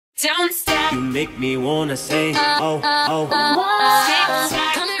Don't stop. You make me wanna say, oh, oh.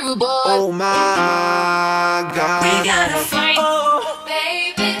 Come here, rude boy. Oh my God. We gotta fight. Oh,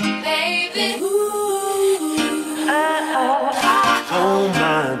 Baby, baby. oh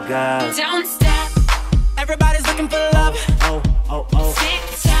my God. Don't stop. Everybody's looking for love. Oh, oh, oh.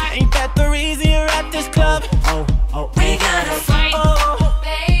 Tick-tock. Ain't that the reason you're at this club? Oh, oh, We gotta fight. Oh,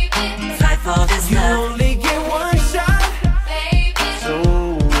 Baby, fight for this you love. only get one shot. baby. So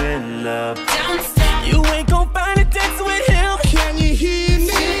in love. Don't stop. You ain't gon' find a dance with him. Can you hear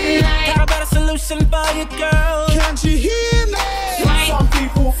me? Got a better solution for you, girl. Can't you hear me? Fight. Some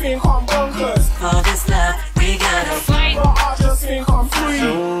people think I'm bonkers, For this love, we gotta Fight. but I just think I'm free.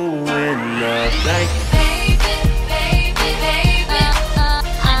 So in love. Like, Baby, baby, baby.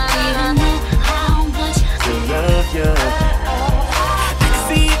 I didn't know how much to love you.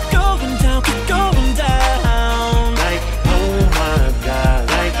 see it going down, keep going down. Like, oh my God.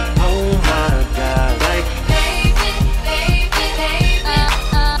 Like, oh my God. Like, baby, baby, baby.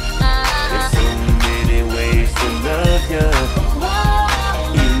 there's so many ways to love you.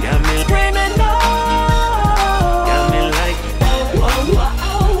 You got me, Screaming no. got me like,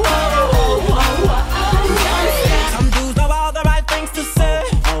 Some dudes know all the right things to say.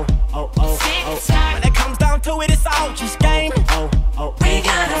 oh, oh, oh, oh, Tick-tock. When it comes down to it, it's all just game. oh, oh. We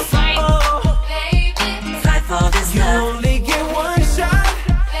gotta fight. Oh, Baby, fight for this You love. only get one shot.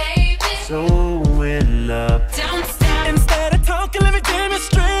 baby. So in love. Don't stop. Instead of talking, let me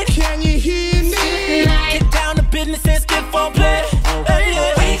demonstrate. Can you hear me? Get down to business and skip for play. Hey,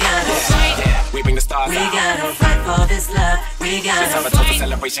 yeah. We gotta fight. Yeah, we bring the stars We out. gotta fight for this love. We Let's have gotta a total fight.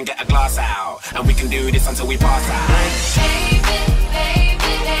 celebration, get a glass out. And we can do this until we pass out. Baby,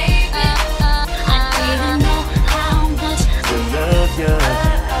 baby, baby. I didn't know how much To love you.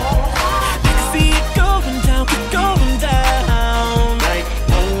 see it going down, keep going down. Like,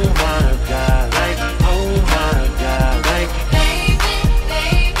 oh my God. Like, oh my God. Like, baby,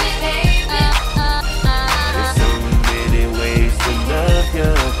 baby, baby. there's so many ways to love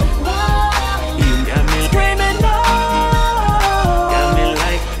you. You got me, Screaming no. got me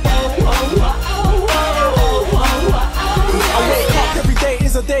like, I wake up every day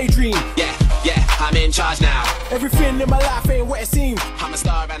is a daydream. Yeah, yeah, I'm in charge now. Everything in my life ain't what it seems. I'm a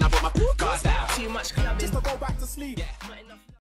star and I put my cars down. Too much clubbing just to go back to sleep.